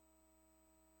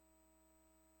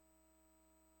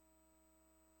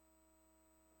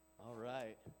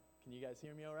Can you guys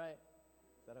hear me all right?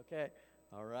 Is that okay?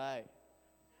 All right.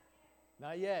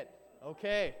 Not yet.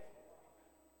 Okay.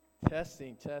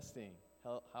 Testing.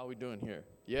 How are we doing here?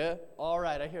 Yeah? All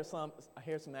right. I hear some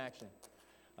action.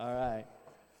 All right.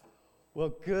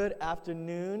 Well, good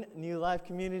afternoon, New Life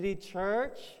Community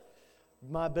Church.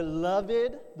 My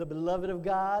beloved, the beloved of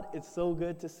God, it's so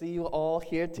good to see you all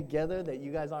here together, that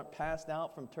you guys aren't passed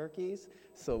out from turkeys.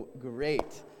 So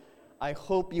great. I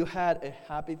hope you had a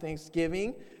happy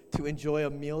Thanksgiving to enjoy a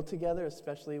meal together,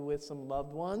 especially with some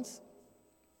loved ones.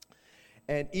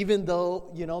 And even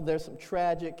though, there's some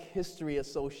tragic history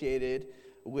associated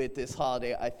with this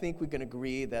holiday, I think we can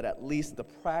agree that at least the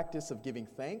practice of giving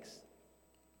thanks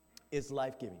is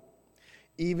life-giving,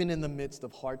 even in the midst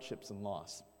of hardships and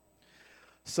loss.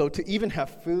 So to even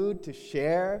have food to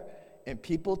share and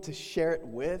people to share it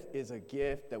with is a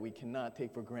gift that we cannot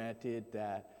take for granted,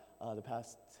 that the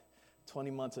past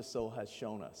 20 months or so has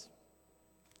shown us.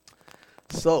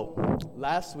 So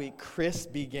last week, Chris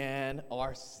began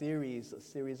our series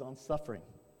on suffering.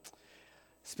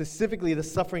 Specifically, the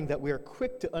suffering that we are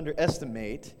quick to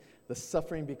underestimate, the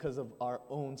suffering because of our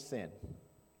own sin.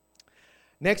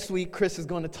 Next week, Chris is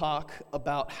going to talk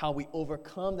about how we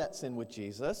overcome that sin with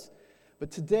Jesus.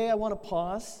 But today I want to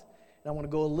pause and I want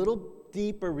to go a little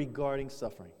deeper regarding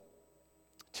suffering,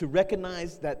 to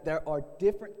recognize that there are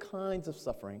different kinds of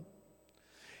suffering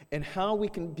and how we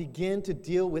can begin to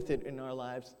deal with it in our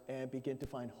lives and begin to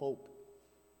find hope.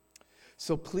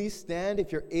 So please stand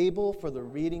if you're able for the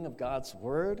reading of God's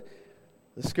Word.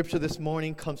 The scripture this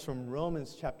morning comes from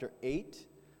Romans chapter 8,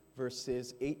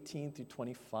 verses 18 through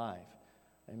 25.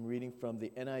 I'm reading from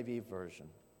the NIV version.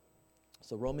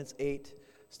 So Romans 8,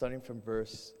 starting from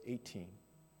verse 18.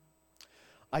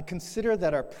 I consider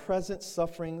that our present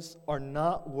sufferings are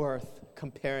not worth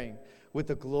comparing with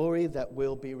the glory that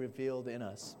will be revealed in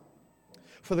us.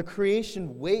 For the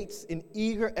creation waits in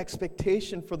eager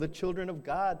expectation for the children of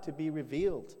God to be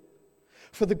revealed.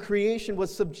 For the creation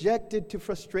was subjected to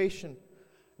frustration,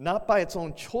 not by its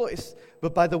own choice,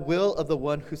 but by the will of the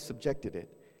one who subjected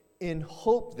it, in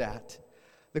hope that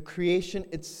the creation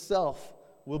itself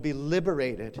will be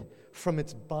liberated from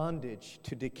its bondage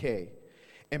to decay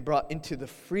and brought into the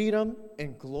freedom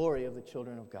and glory of the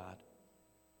children of God.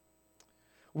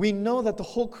 We know that the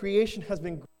whole creation has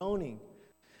been groaning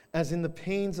as in the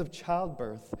pains of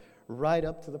childbirth right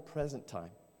up to the present time.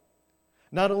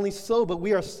 Not only so, but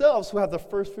we ourselves who have the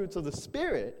first fruits of the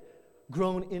Spirit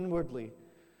groan inwardly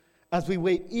as we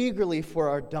wait eagerly for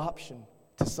our adoption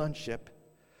to sonship,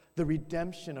 the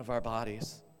redemption of our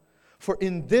bodies. For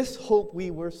in this hope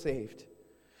we were saved.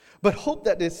 But hope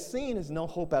that is seen is no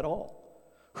hope at all.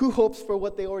 Who hopes for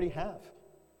what they already have?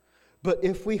 But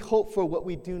if we hope for what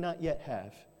we do not yet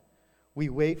have, we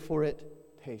wait for it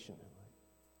patiently.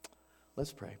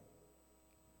 Let's pray.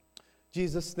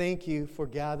 Jesus, thank you for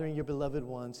gathering your beloved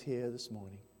ones here this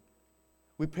morning.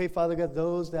 We pray, Father God,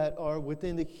 those that are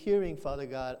within the hearing, Father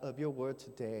God, of your word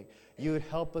today, you would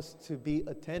help us to be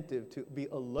attentive, to be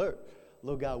alert.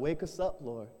 Lord God, wake us up,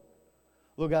 Lord.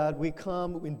 Lord God, we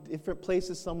come in different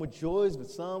places, some with joys, but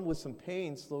some with some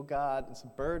pains, Lord God, and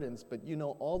some burdens. But you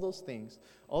know all those things,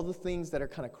 all the things that are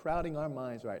kind of crowding our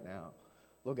minds right now.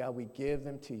 Lord God, we give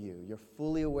them to you. You're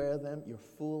fully aware of them. You're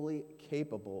fully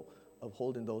capable of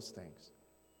holding those things.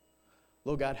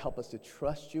 Lord God, help us to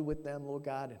trust you with them, Lord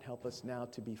God, and help us now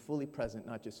to be fully present,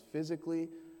 not just physically,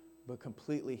 but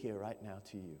completely here right now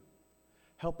to you.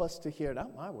 Help us to hear,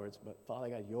 not my words, but Father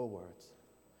God, your words.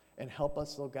 And help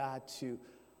us, Lord God, to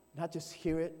not just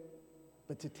hear it,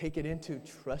 but to take it in, to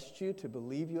trust you, to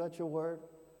believe you at your word.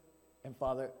 And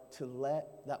Father, to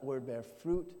let that word bear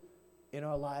fruit in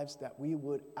our lives, that we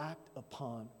would act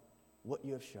upon what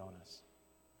you have shown us.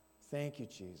 Thank you,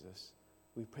 Jesus.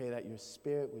 We pray that your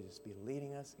Spirit would just be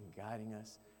leading us and guiding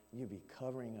us. You be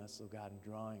covering us, oh God, and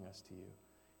drawing us to you.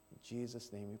 In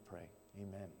Jesus' name we pray.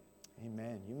 Amen.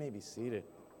 Amen. You may be seated.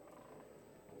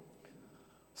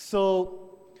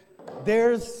 So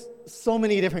there's so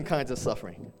many different kinds of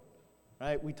suffering,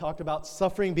 right? We talked about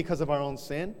suffering because of our own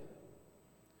sin,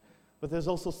 but there's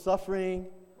also suffering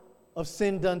of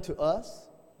sin done to us,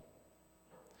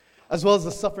 as well as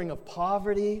the suffering of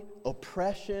poverty,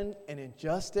 oppression, and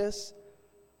injustice.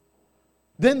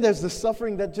 Then there's the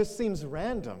suffering that just seems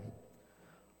random,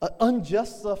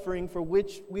 unjust suffering for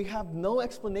which we have no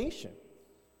explanation,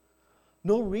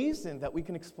 no reason that we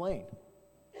can explain.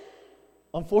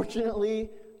 Unfortunately,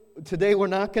 today we're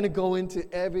not going to go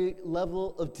into every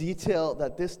level of detail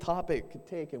that this topic could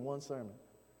take in one sermon.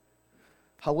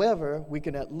 However, we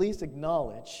can at least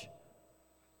acknowledge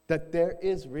that there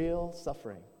is real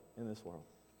suffering in this world.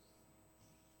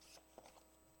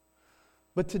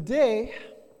 But today,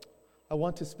 I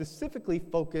want to specifically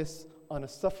focus on a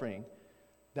suffering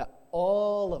that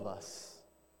all of us,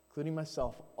 including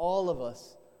myself, all of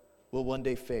us will one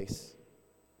day face.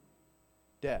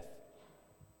 Death.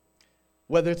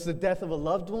 Whether it's the death of a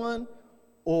loved one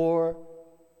or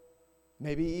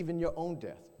maybe even your own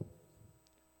death.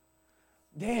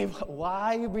 Dave,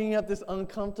 why are you bringing up this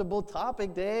uncomfortable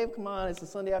topic, Dave? Come on, it's the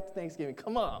Sunday after Thanksgiving.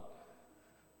 Come on.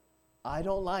 I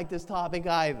don't like this topic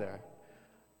either.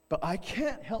 But I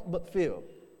can't help but feel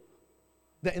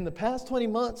that in the past 20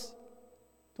 months,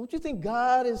 don't you think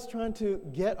God is trying to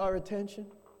get our attention?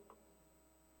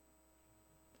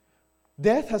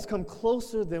 Death has come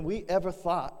closer than we ever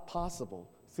thought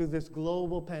possible through this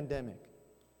global pandemic.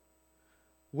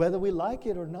 Whether we like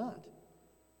it or not,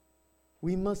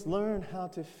 we must learn how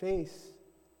to face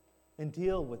and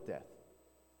deal with death.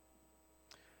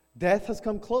 Death has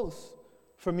come close.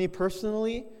 For me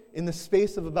personally, in the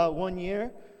space of about 1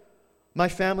 year, my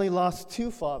family lost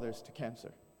 2 fathers to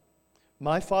cancer.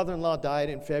 My father-in-law died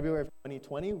in February of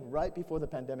 2020, right before the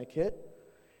pandemic hit.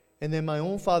 And then my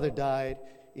own father died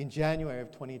in January of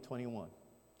 2021,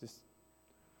 just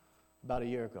about a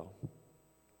year ago.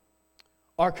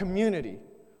 Our community,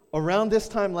 around this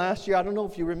time last year, I don't know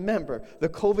if you remember, the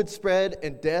COVID spread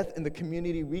and death in the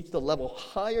community reached a level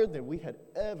higher than we had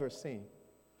ever seen.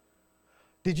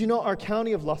 Did you know our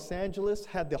county of Los Angeles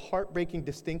had the heartbreaking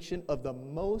distinction of the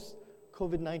most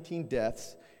COVID-19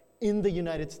 deaths in the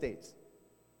United States?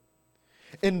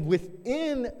 And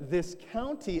within this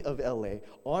county of LA,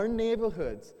 our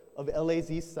neighborhoods of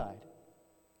LA's east side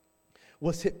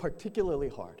was hit particularly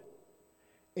hard.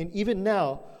 And even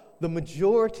now, the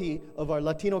majority of our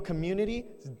Latino community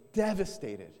is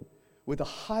devastated with the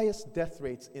highest death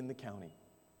rates in the county.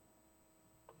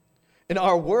 In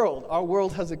our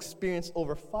world has experienced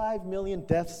over 5 million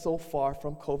deaths so far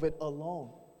from COVID alone.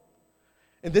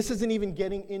 And this isn't even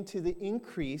getting into the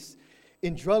increase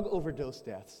in drug overdose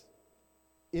deaths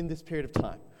in this period of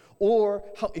time, or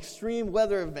how extreme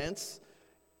weather events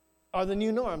are the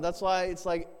new norm. That's why it's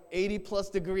like 80 plus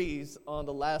degrees on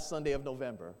the last Sunday of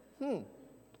November.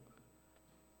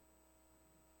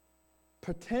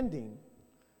 Pretending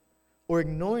or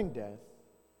ignoring death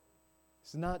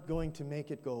is not going to make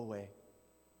it go away.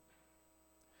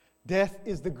 Death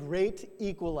is the great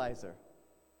equalizer.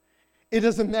 It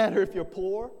doesn't matter if you're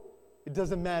poor. It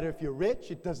doesn't matter if you're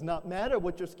rich. It does not matter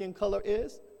what your skin color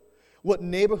is, what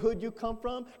neighborhood you come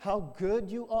from, how good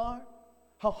you are,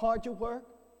 how hard you work.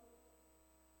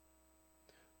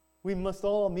 We must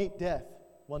all meet death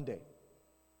one day.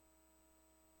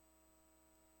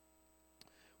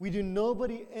 We do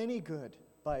nobody any good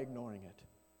by ignoring it.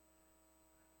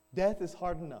 Death is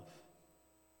hard enough.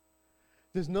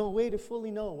 There's no way to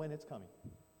fully know when it's coming.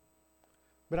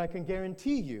 But I can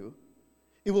guarantee you,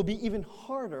 it will be even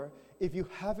harder if you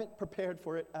haven't prepared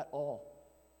for it at all.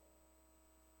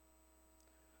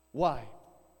 Why?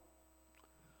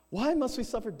 Why must we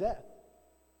suffer death?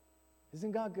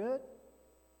 Isn't God good?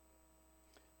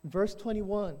 In verse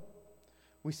 21,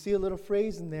 we see a little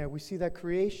phrase in there. We see that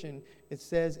creation, it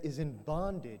says, is in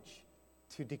bondage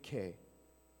to decay.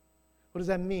 What does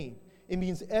that mean? It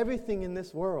means everything in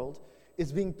this world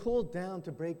is being pulled down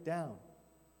to break down.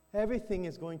 Everything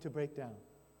is going to break down.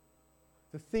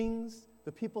 The things,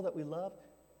 the people that we love,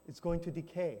 it's going to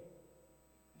decay,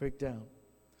 break down.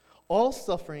 All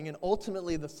suffering, and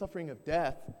ultimately the suffering of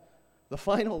death, the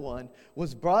final one,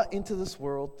 was brought into this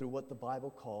world through what the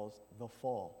Bible calls the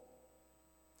fall.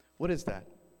 What is that?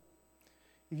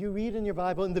 If you read in your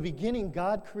Bible, in the beginning,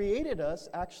 God created us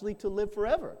actually to live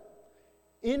forever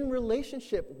in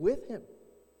relationship with Him.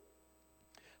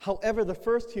 However, the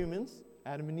first humans,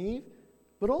 Adam and Eve,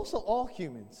 but also all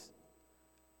humans,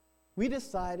 we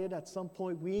decided at some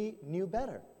point we knew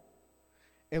better.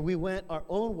 And we went our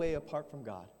own way apart from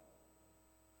God.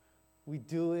 We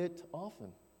do it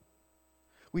often.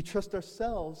 We trust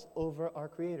ourselves over our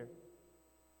Creator.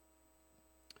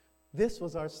 This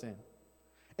was our sin.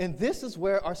 And this is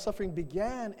where our suffering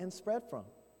began and spread from.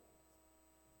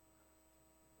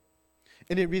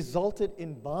 And it resulted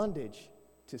in bondage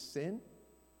to sin,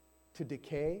 to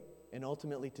decay, and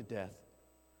ultimately to death.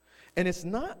 And it's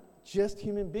not just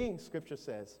human beings, Scripture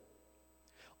says.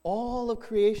 All of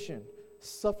creation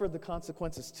suffered the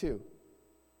consequences too.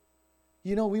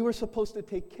 You know, we were supposed to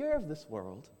take care of this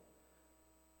world,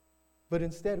 but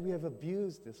instead we have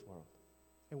abused this world.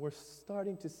 And we're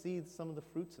starting to see some of the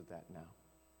fruits of that now.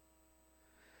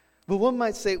 But one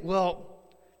might say, well,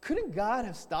 couldn't God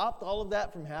have stopped all of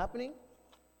that from happening?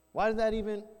 Why did that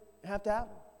even have to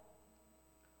happen?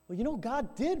 Well, you know,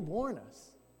 God did warn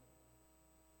us.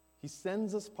 He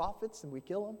sends us prophets and we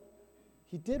kill them.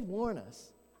 He did warn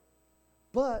us.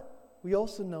 But we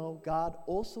also know God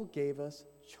also gave us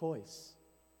choice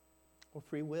or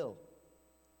free will.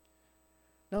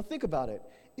 Now think about it.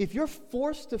 If you're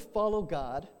forced to follow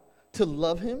God, to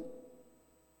love Him,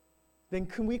 then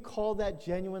can we call that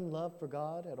genuine love for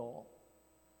God at all?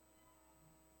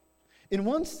 In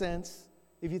one sense,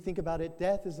 if you think about it,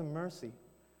 death is a mercy.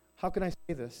 How can I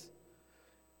say this?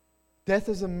 Death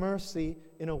is a mercy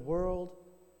in a world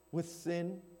with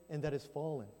sin and that is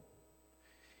fallen.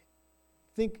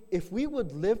 Think, if we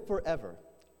would live forever,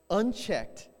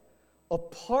 unchecked,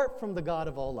 apart from the God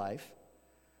of all life,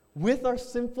 with our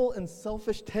sinful and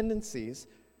selfish tendencies,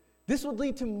 this would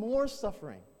lead to more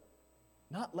suffering,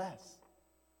 not less.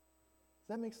 Does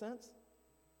that make sense?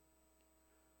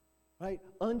 Right?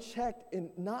 Unchecked and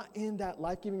not in that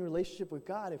life-giving relationship with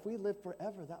God, if we live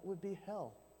forever, that would be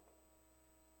hell.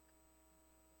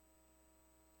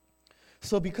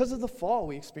 So because of the fall,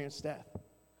 we experience death.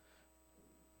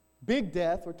 Big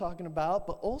death we're talking about,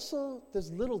 but also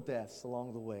there's little deaths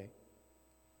along the way.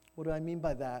 What do I mean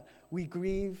by that? We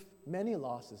grieve many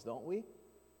losses, don't we?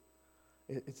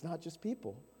 It's not just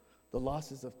people. The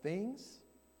losses of things,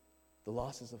 the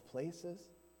losses of places.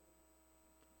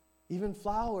 Even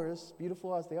flowers,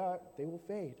 beautiful as they are, they will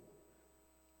fade.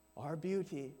 Our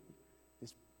beauty,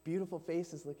 this beautiful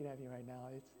face is looking at me right now.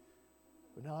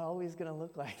 We're not always going to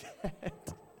look like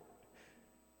that.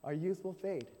 Our youth will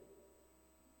fade.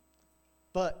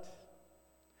 But,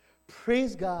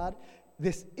 praise God,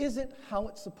 this isn't how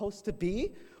it's supposed to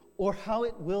be or how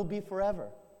it will be forever.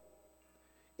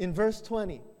 In verse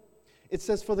 20, it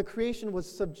says, "For the creation was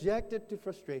subjected to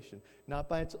frustration, not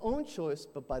by its own choice,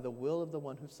 but by the will of the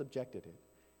one who subjected it,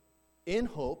 in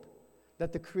hope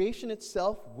that the creation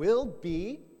itself will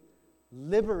be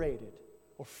liberated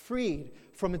or freed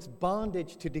from its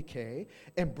bondage to decay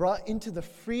and brought into the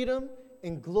freedom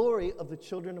and glory of the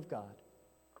children of God."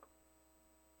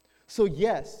 So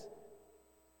yes,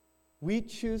 we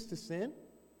choose to sin,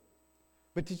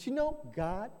 but did you know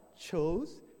God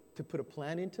chose to put a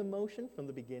plan into motion from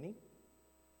the beginning?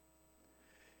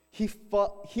 He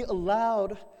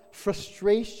allowed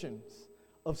frustrations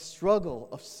of struggle,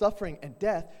 of suffering, and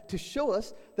death to show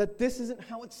us that this isn't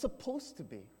how it's supposed to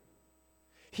be.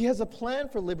 He has a plan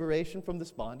for liberation from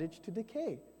this bondage to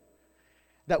decay,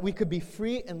 that we could be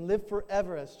free and live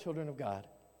forever as children of God.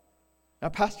 Now,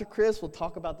 Pastor Chris will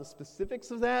talk about the specifics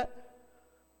of that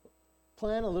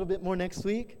plan a little bit more next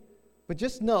week, but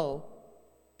just know,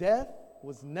 death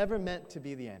was never meant to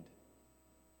be the end.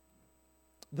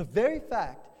 The very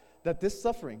fact that this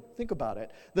suffering, think about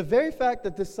it, the very fact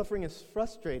that this suffering is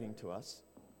frustrating to us,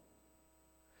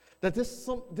 that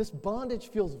this bondage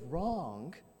feels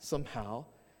wrong somehow,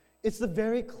 it's the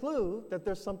very clue that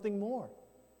there's something more.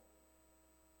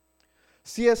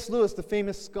 C.S. Lewis, the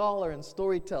famous scholar and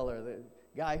storyteller, the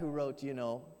guy who wrote,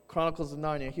 Chronicles of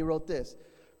Narnia, he wrote this: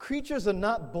 "Creatures are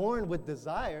not born with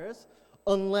desires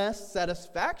unless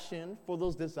satisfaction for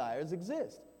those desires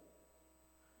exists.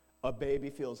 A baby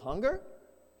feels hunger?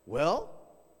 Well,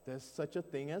 there's such a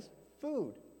thing as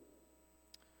food.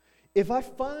 If I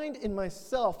find in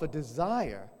myself a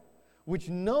desire which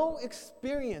no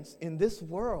experience in this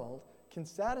world can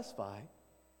satisfy,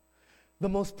 the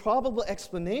most probable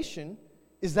explanation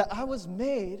is that I was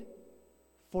made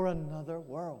for another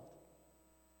world."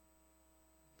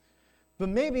 But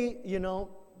maybe,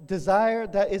 desire,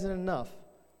 that isn't enough.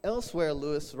 Elsewhere,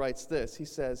 Lewis writes this. He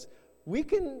says, "We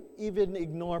can even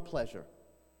ignore pleasure,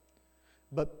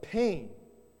 but pain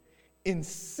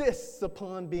insists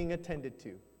upon being attended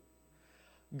to.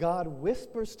 God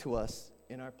whispers to us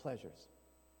in our pleasures.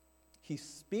 He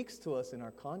speaks to us in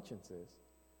our consciences,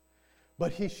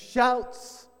 but He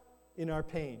shouts in our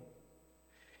pain.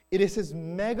 It is His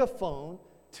megaphone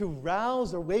to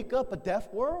rouse or wake up a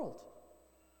deaf world."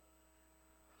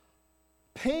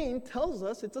 Pain tells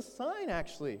us, it's a sign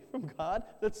actually from God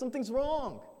that something's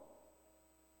wrong.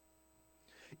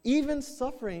 Even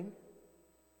suffering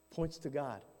points to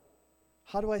God.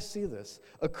 How do I see this?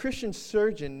 A Christian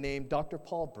surgeon named Dr.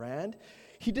 Paul Brand,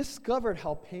 he discovered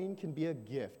how pain can be a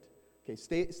gift. Okay,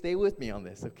 stay with me on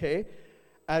this, okay?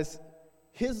 As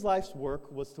his life's work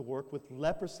was to work with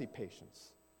leprosy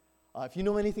patients. If you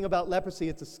know anything about leprosy,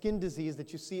 it's a skin disease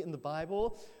that you see in the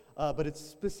Bible, but it's a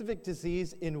specific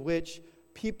disease in which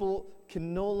people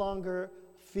can no longer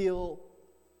feel,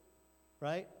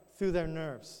 right, through their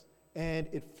nerves. And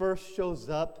it first shows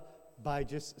up by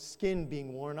just skin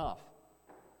being worn off.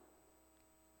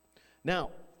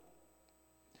 Now,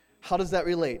 how does that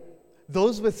relate?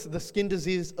 Those with the skin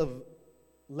disease of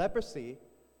leprosy,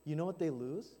 you know what they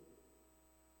lose?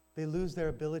 They lose their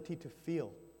ability to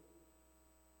feel.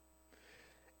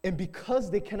 And because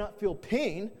they cannot feel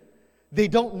pain, They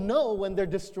don't know when they're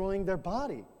destroying their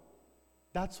body.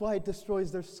 That's why it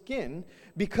destroys their skin,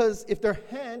 because if their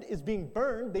hand is being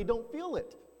burned, they don't feel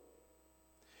it.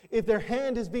 If their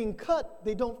hand is being cut,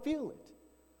 they don't feel it.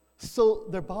 So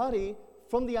their body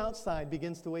from the outside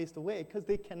begins to waste away because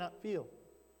they cannot feel.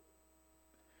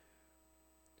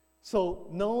 So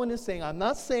no one is saying, I'm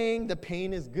not saying the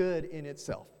pain is good in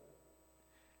itself.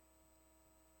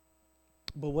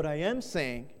 But what I am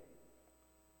saying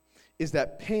is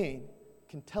that pain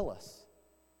can tell us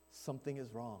something is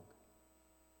wrong.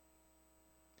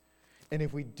 And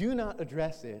if we do not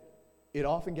address it, it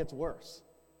often gets worse.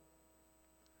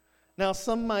 Now,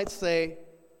 some might say,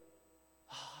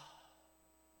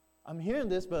 I'm hearing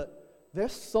this, but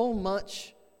there's so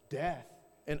much death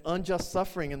and unjust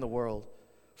suffering in the world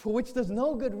for which there's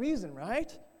no good reason,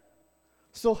 right?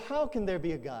 So how can there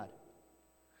be a God?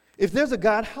 If there's a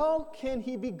God, how can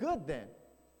he be good then?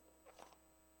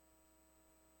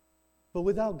 But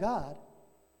without God,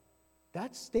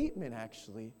 that statement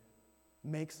actually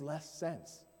makes less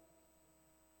sense.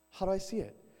 How do I see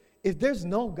it? If there's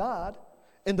no God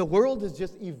and the world is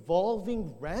just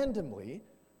evolving randomly,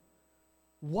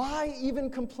 why even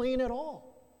complain at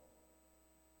all?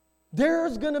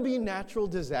 There's going to be natural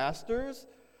disasters.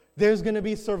 There's going to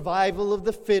be survival of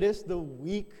the fittest. The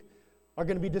weak are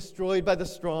going to be destroyed by the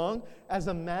strong as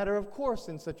a matter of course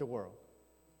in such a world.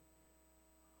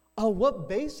 On what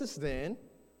basis then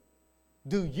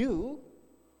do you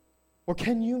or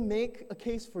can you make a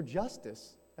case for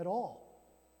justice at all?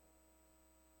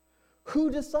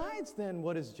 Who decides then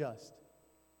what is just?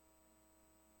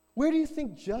 Where do you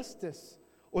think justice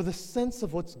or the sense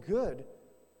of what's good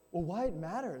or why it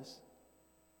matters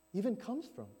even comes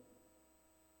from?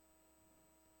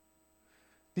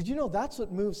 Did you know that's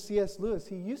what moved C.S. Lewis?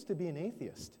 He used to be an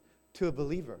atheist to a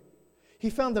believer. He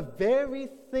found the very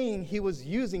thing he was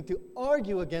using to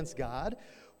argue against God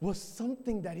was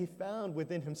something that he found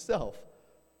within himself,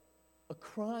 a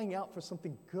crying out for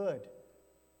something good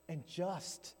and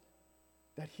just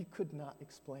that he could not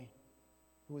explain.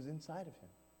 It was inside of him.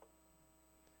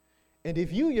 And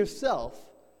if you yourself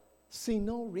see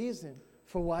no reason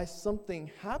for why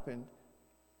something happened,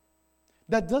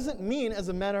 that doesn't mean, as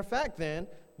a matter of fact, then,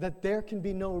 that there can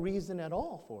be no reason at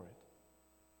all for it.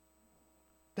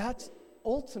 That's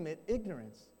ultimate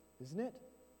ignorance, isn't it?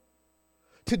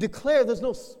 To declare there's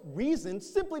no reason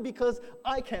simply because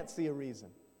I can't see a reason.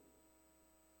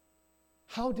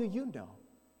 How do you know?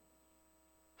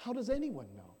 How does anyone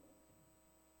know?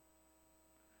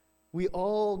 We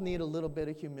all need a little bit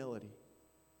of humility.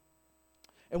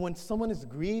 And when someone is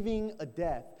grieving a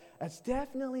death, that's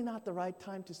definitely not the right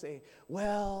time to say,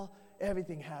 well,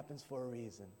 everything happens for a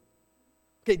reason.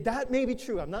 Okay, that may be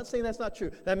true. I'm not saying that's not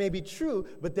true. That may be true,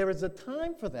 but there is a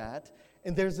time for that,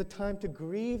 and there's a time to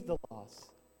grieve the loss.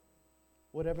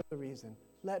 Whatever the reason,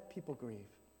 let people grieve.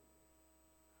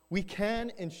 We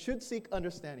can and should seek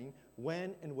understanding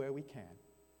when and where we can.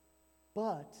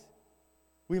 But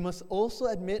we must also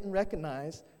admit and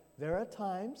recognize there are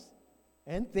times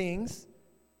and things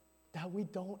that we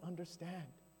don't understand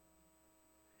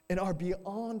and are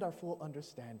beyond our full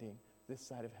understanding this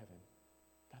side of heaven.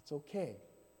 That's okay.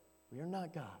 We are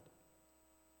not God.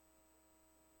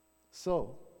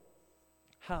 So,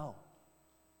 how?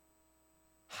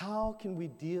 How can we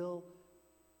deal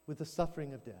with the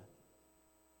suffering of death?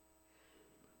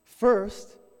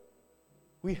 First,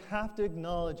 we have to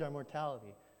acknowledge our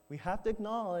mortality. We have to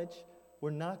acknowledge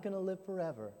we're not going to live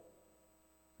forever.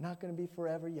 Not going to be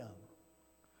forever young.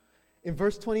 In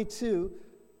verse 22,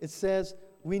 it says,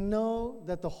 we know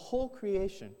that the whole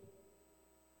creation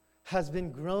has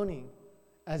been groaning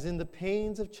as in the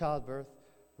pains of childbirth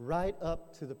right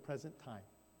up to the present time.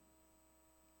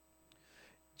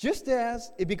 Just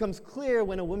as it becomes clear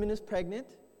when a woman is pregnant,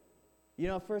 you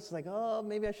know, at first it's like, oh,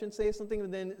 maybe I shouldn't say something,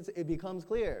 but then it becomes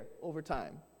clear over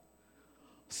time.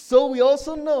 So we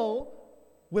also know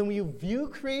when we view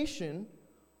creation,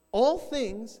 all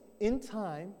things in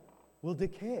time will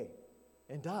decay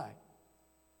and die.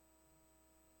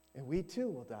 And we too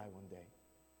will die one day.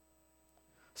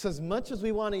 So as much as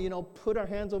we want to, put our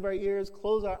hands over our ears,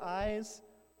 close our eyes,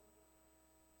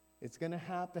 it's going to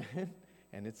happen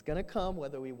and it's going to come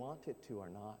whether we want it to or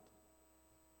not.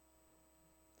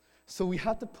 So we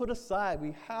have to put aside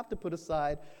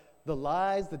the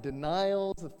lies, the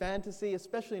denials, the fantasy,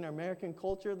 especially in our American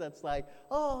culture that's like,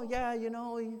 oh yeah,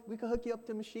 we could hook you up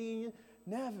to a machine.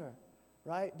 Never,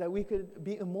 right? That we could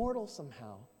be immortal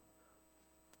somehow.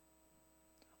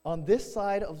 On this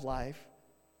side of life,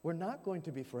 we're not going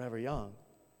to be forever young.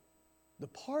 The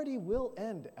party will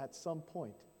end at some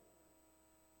point,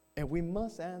 and we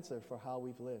must answer for how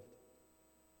we've lived.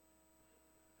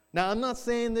 Now, I'm not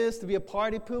saying this to be a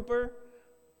party pooper,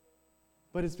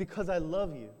 but it's because I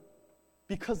love you.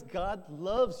 Because God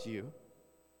loves you,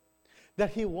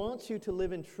 that He wants you to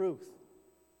live in truth.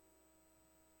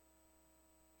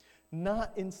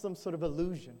 Not in some sort of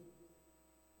illusion.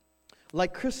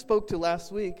 Like Chris spoke to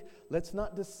last week, let's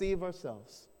not deceive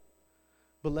ourselves,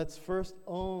 but let's first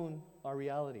own our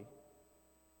reality.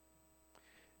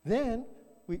 Then,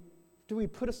 we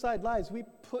put aside lies, we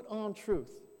put on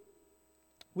truth.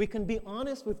 We can be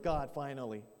honest with God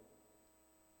finally.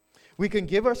 We can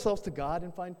give ourselves to God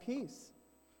and find peace.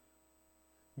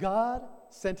 God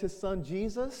sent His Son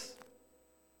Jesus,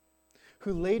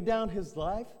 who laid down His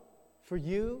life for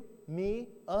you, me,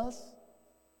 us,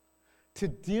 to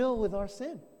deal with our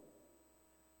sin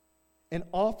and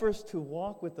offers to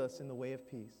walk with us in the way of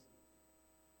peace.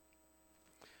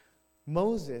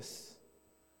 Moses,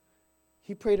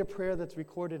 he prayed a prayer that's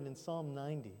recorded in Psalm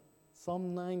 90.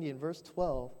 Psalm 90 in verse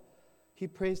 12, he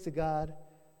prays to God,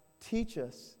 teach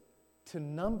us to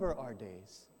number our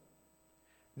days,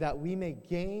 that we may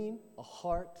gain a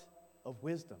heart of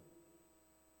wisdom.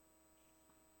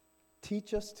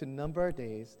 Teach us to number our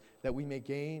days, that we may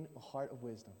gain a heart of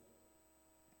wisdom.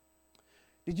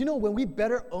 Did you know when we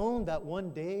better own that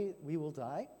one day we will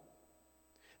die,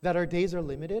 that our days are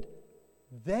limited,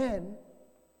 then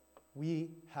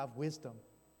we have wisdom,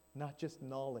 not just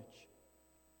knowledge.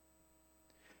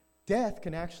 Death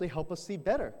can actually help us see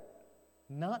better,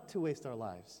 not to waste our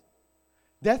lives.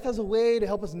 Death has a way to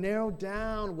help us narrow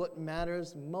down what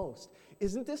matters most.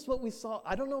 Isn't this what we saw?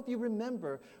 I don't know if you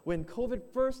remember when COVID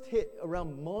first hit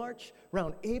around March,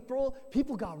 around April,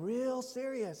 people got real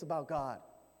serious about God.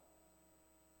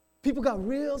 People got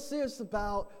real serious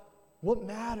about what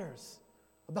matters,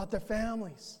 about their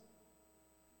families.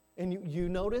 And you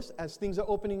notice as things are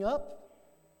opening up,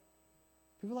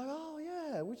 people are like, oh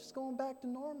yeah, we're just going back to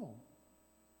normal.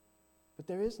 But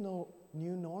there is no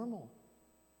new normal.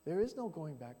 There is no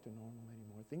going back to normal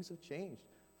anymore. Things have changed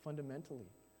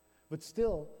fundamentally. But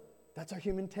still, that's our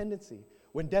human tendency.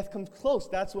 When death comes close,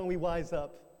 that's when we wise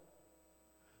up.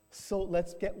 So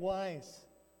let's get wise.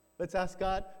 Let's ask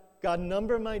God, God,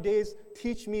 number my days.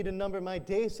 Teach me to number my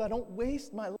days so I don't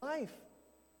waste my life.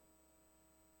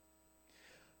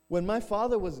 When my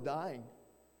father was dying,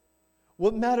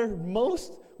 what mattered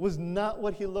most was not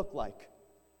what he looked like,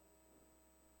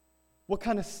 what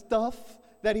kind of stuff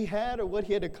that he had or what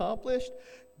he had accomplished.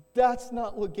 That's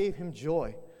not what gave him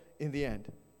joy in the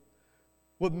end.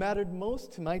 What mattered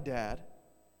most to my dad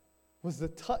was the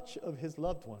touch of his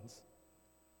loved ones.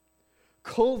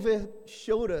 COVID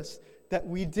showed us that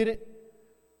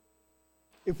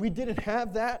if we didn't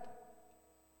have that,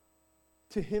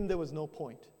 to him there was no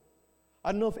point.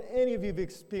 I don't know if any of you have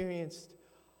experienced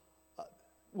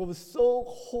what was so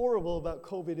horrible about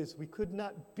COVID is we could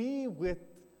not be with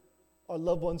our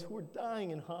loved ones who were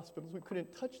dying in hospitals. We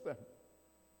couldn't touch them.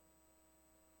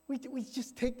 We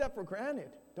just take that for granted,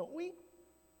 don't we?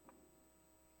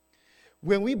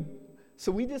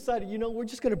 So we decided, we're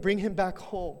just going to bring him back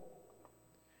home.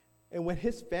 And when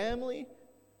his family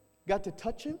got to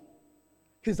touch him,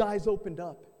 his eyes opened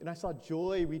up, and I saw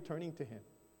joy returning to him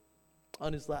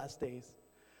on his last days.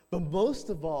 But most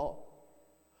of all,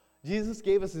 Jesus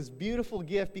gave us this beautiful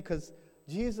gift because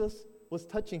Jesus was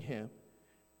touching him.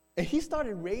 And he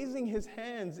started raising his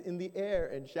hands in the air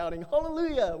and shouting,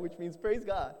 hallelujah, which means praise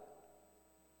God.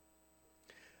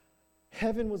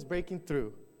 Heaven was breaking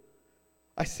through.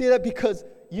 I say that because,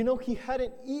 he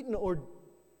hadn't eaten or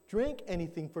drank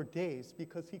anything for days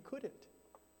because he couldn't.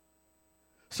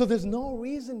 So there's no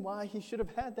reason why he should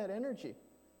have had that energy.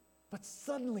 But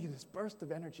suddenly this burst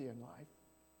of energy in life.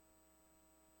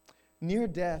 Near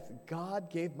death, God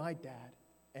gave my dad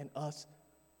and us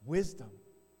wisdom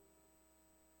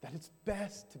that it's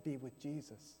best to be with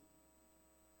Jesus.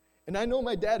 And I know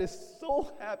my dad is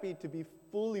so happy to be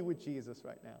fully with Jesus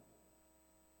right now.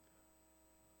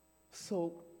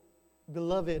 So,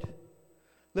 beloved,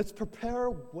 let's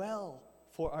prepare well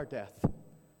for our death.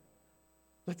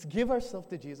 Let's give ourselves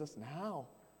to Jesus now.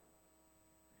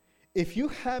 If you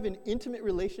have an intimate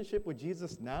relationship with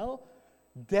Jesus now,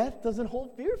 death doesn't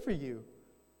hold fear for you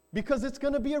because it's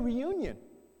going to be a reunion.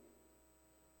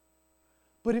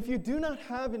 But if you do not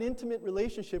have an intimate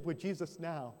relationship with Jesus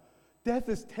now, death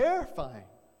is terrifying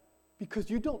because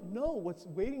you don't know what's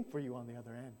waiting for you on the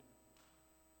other end.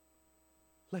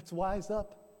 Let's wise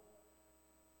up.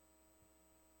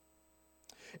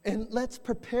 And let's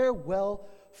prepare well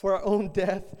for our own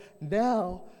death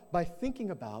now by thinking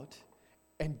about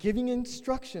and giving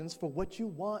instructions for what you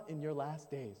want in your last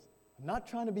days. I'm not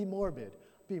trying to be morbid.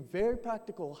 I'm being very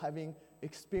practical, having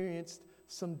experienced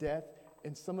some death,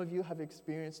 and some of you have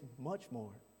experienced much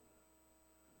more.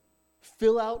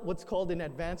 Fill out what's called an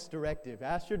advance directive.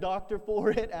 Ask your doctor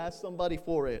for it, ask somebody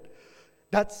for it.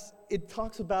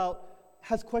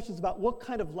 Has questions about what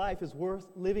kind of life is worth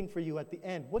living for you at the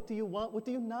end. What do you want? What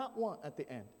do you not want at the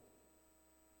end?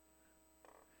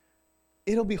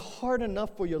 It'll be hard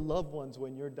enough for your loved ones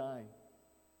when you're dying.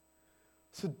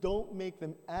 So don't make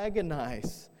them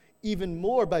agonize even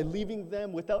more by leaving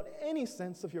them without any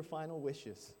sense of your final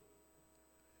wishes.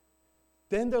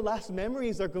 Then their last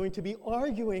memories are going to be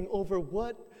arguing over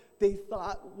what they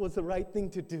thought was the right thing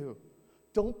to do.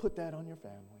 Don't put that on your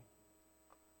family.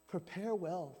 Prepare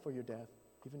well for your death,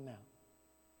 even now.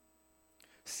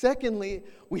 Secondly,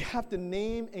 we have to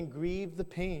name and grieve the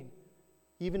pain,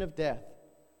 even of death.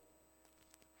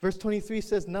 Verse 23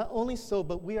 says, not only so,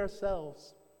 but we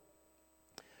ourselves,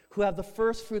 who have the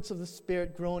first fruits of the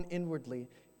Spirit grown inwardly,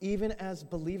 even as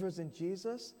believers in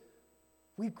Jesus,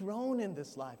 we groan in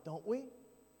this life, don't we?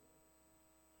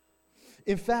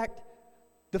 In fact,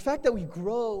 the fact that we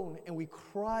groan and we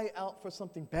cry out for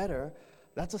something better,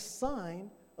 that's a sign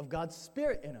of God's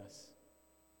Spirit in us.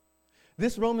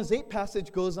 This Romans 8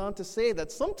 passage goes on to say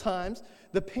that sometimes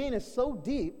the pain is so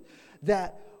deep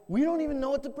that we don't even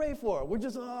know what to pray for. We're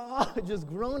just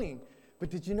groaning. But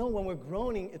did you know when we're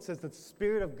groaning, it says that the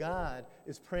Spirit of God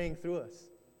is praying through us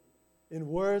in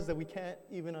words that we can't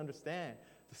even understand.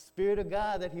 The Spirit of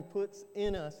God that He puts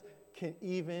in us can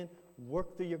even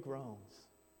work through your groans.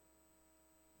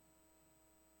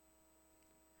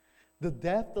 The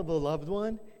death of a loved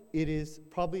one, it is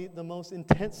probably the most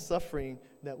intense suffering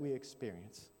that we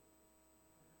experience.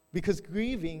 Because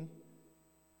grieving,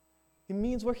 it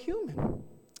means we're human.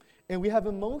 And we have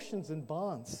emotions and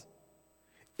bonds.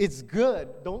 It's good.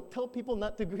 Don't tell people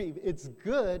not to grieve. It's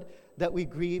good that we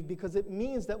grieve because it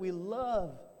means that we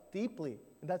love deeply.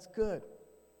 And that's good.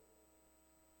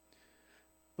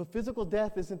 But physical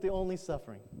death isn't the only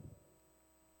suffering.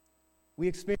 We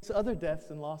experience other deaths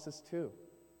and losses too.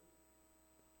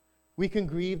 We can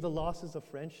grieve the losses of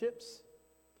friendships,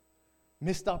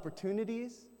 missed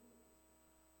opportunities.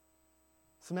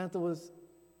 Samantha was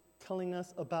telling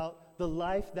us about the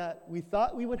life that we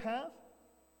thought we would have.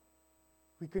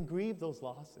 We can grieve those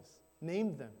losses,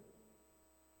 name them.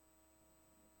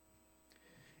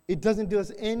 It doesn't do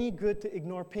us any good to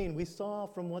ignore pain. We saw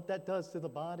from what that does to the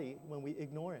body when we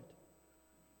ignore it.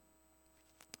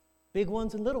 Big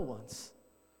ones and little ones.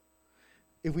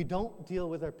 If we don't deal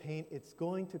with our pain, it's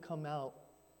going to come out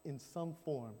in some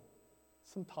form,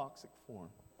 some toxic form.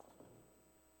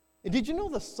 And did you know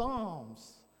the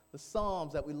Psalms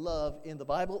that we love in the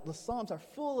Bible, the Psalms are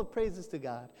full of praises to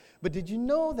God. But did you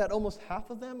know that almost half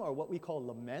of them are what we call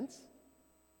laments?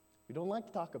 We don't like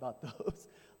to talk about those.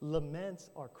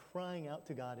 Laments are crying out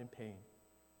to God in pain.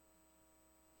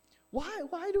 Why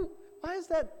is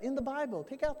that in the Bible?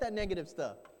 Take out that negative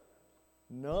stuff.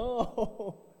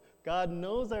 No. God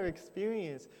knows our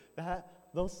experience.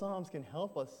 Those Psalms can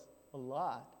help us a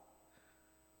lot.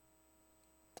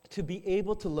 To be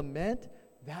able to lament,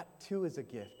 that too is a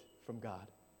gift from God.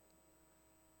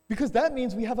 Because that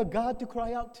means we have a God to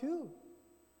cry out to.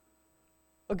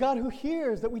 A God who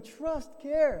hears, that we trust,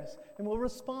 cares, and will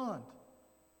respond.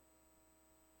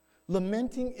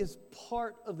 Lamenting is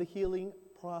part of the healing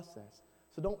process.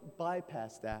 So don't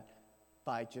bypass that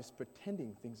by just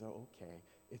pretending things are okay.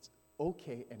 It's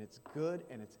okay and it's good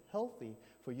and it's healthy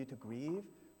for you to grieve,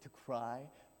 to cry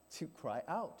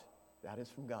out. That is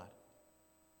from God.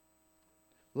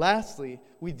 Lastly,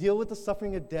 we deal with the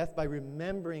suffering of death by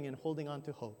remembering and holding on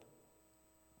to hope.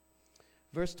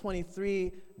 Verse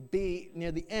 23b,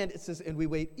 near the end, it says, and we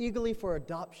wait eagerly for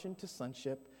adoption to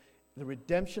sonship, the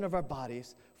redemption of our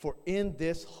bodies, for in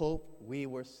this hope we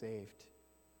were saved.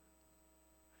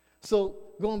 So,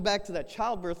 going back to that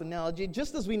childbirth analogy,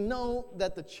 just as we know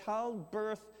that the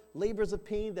childbirth labors of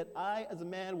pain that I, as a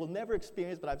man, will never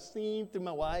experience, but I've seen through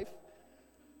my wife,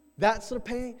 that sort of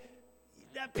pain,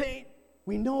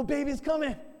 we know a baby's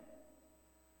coming.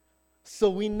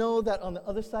 So we know that on the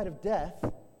other side of death,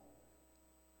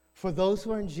 for those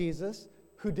who are in Jesus,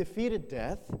 who defeated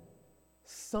death,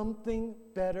 something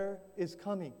better is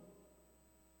coming.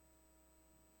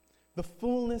 The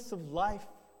fullness of life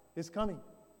is coming.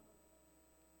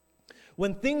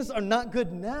 When things are not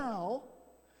good now,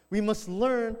 we must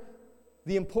learn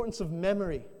the importance of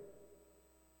memory.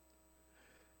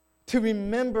 To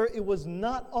remember it was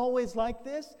not always like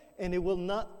this, and it will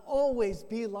not always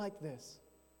be like this.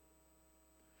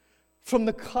 From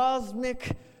the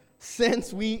cosmic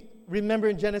sense, we remember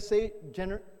in Genesis,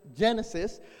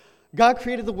 God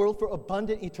created the world for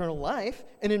abundant eternal life,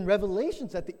 and in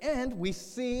Revelations at the end, we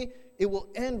see it will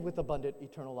end with abundant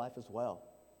eternal life as well.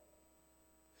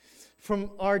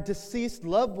 From our deceased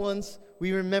loved ones,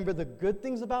 we remember the good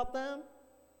things about them,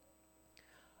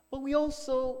 but we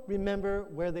also remember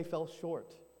where they fell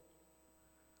short.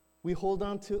 We hold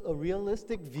on to a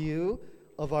realistic view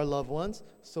of our loved ones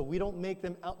so we don't make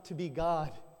them out to be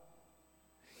God,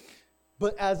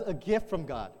 but as a gift from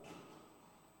God.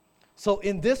 So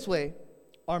in this way,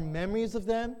 our memories of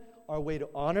them are a way to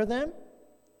honor them,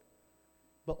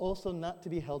 but also not to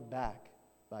be held back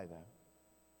by them.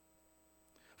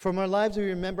 From our lives, we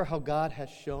remember how God has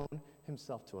shown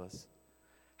himself to us,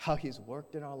 how he's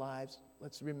worked in our lives.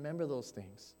 Let's remember those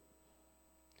things.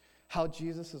 How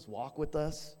Jesus has walked with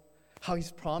us, how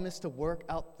he's promised to work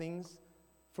out things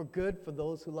for good for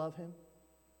those who love him.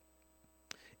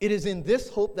 It is in this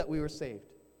hope that we were saved.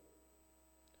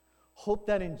 Hope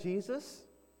that in Jesus,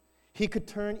 he could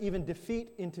turn even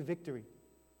defeat into victory,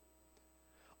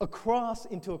 a cross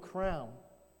into a crown,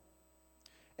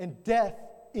 and death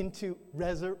into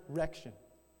resurrection.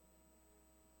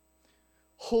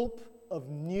 Hope of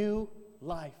new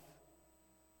life.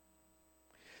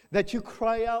 That you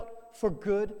cry out for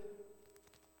good,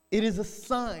 it is a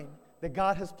sign that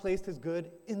God has placed his good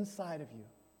inside of you.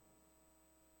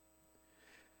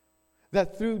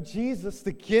 That through Jesus,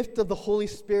 the gift of the Holy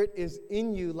Spirit is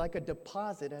in you like a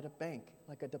deposit at a bank,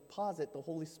 like a deposit, the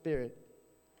Holy Spirit.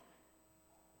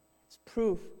 It's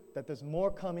proof that there's more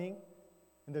coming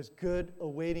and there's good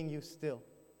awaiting you still.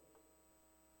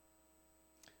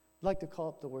 I'd like to call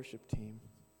up the worship team.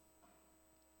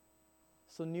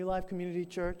 So New Life Community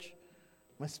Church,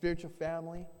 my spiritual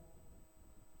family,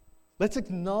 let's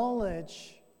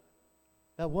acknowledge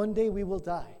that one day we will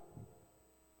die.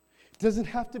 It doesn't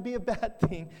have to be a bad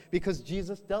thing because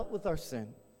Jesus dealt with our sin.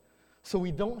 So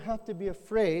we don't have to be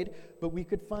afraid, but we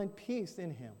could find peace in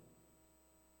him.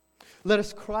 Let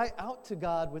us cry out to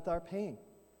God with our pain.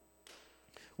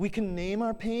 We can name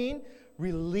our pain,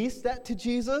 release that to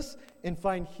Jesus, and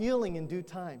find healing in due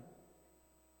time.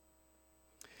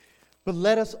 But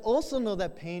let us also know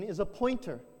that pain is a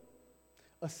pointer,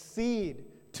 a seed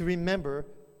to remember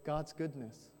God's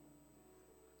goodness.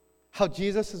 How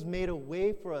Jesus has made a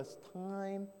way for us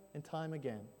time and time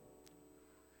again.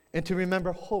 And to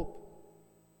remember hope.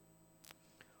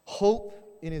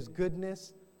 Hope in his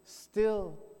goodness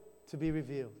still to be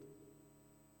revealed.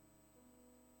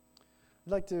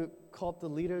 I'd like to call up the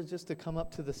leaders just to come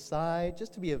up to the side,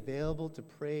 just to be available to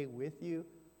pray with you,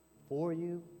 for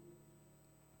you.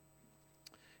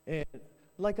 And I'd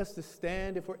like us to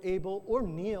stand if we're able, or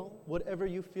kneel, whatever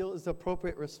you feel is the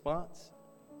appropriate response.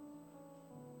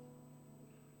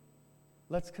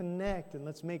 Let's connect and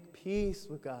let's make peace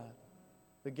with God,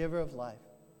 the giver of life.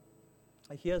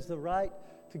 He has the right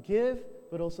to give,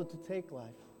 but also to take life.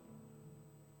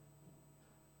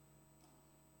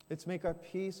 Let's make our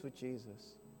peace with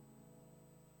Jesus.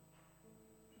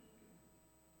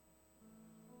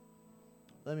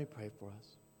 Let me pray for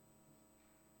us.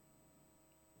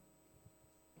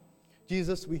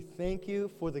 Jesus, we thank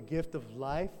you for the gift of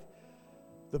life,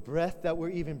 the breath that we're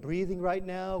even breathing right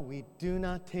now. We do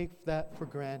not take that for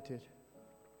granted.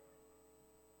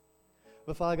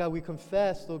 But Father God, we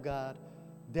confess, oh God,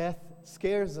 death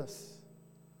scares us.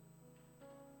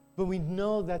 But we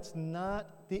know that's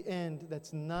not the end.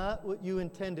 That's not what you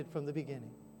intended from the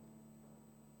beginning.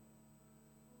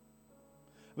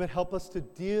 But help us to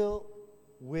deal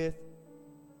with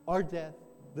our death,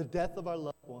 the death of our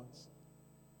loved ones.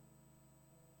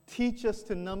 Teach us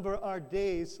to number our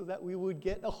days so that we would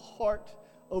get a heart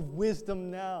of wisdom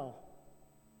now.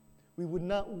 We would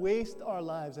not waste our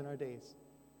lives and our days,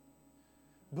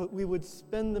 but we would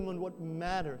spend them on what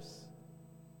matters.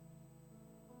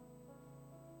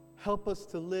 Help us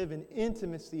to live in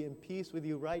intimacy and peace with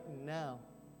you right now,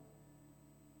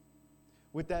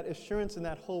 with that assurance and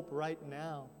that hope right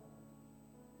now.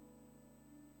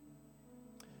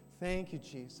 Thank you,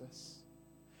 Jesus.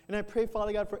 And I pray,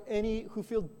 Father God, for any who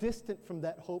feel distant from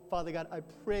that hope, Father God, I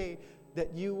pray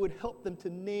that you would help them to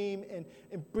name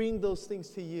and bring those things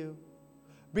to you.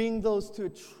 Bring those to a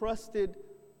trusted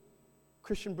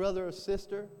Christian brother or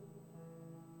sister.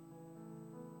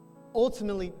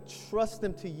 Ultimately, trust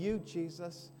them to you,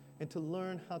 Jesus, and to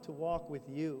learn how to walk with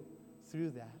you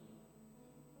through that.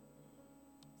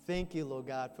 Thank you, Lord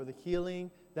God, for the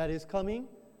healing that is coming.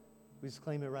 We just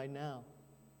claim it right now.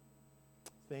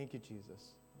 Thank you,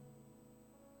 Jesus.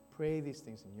 Pray these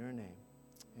things in your name.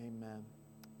 Amen.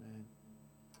 Amen.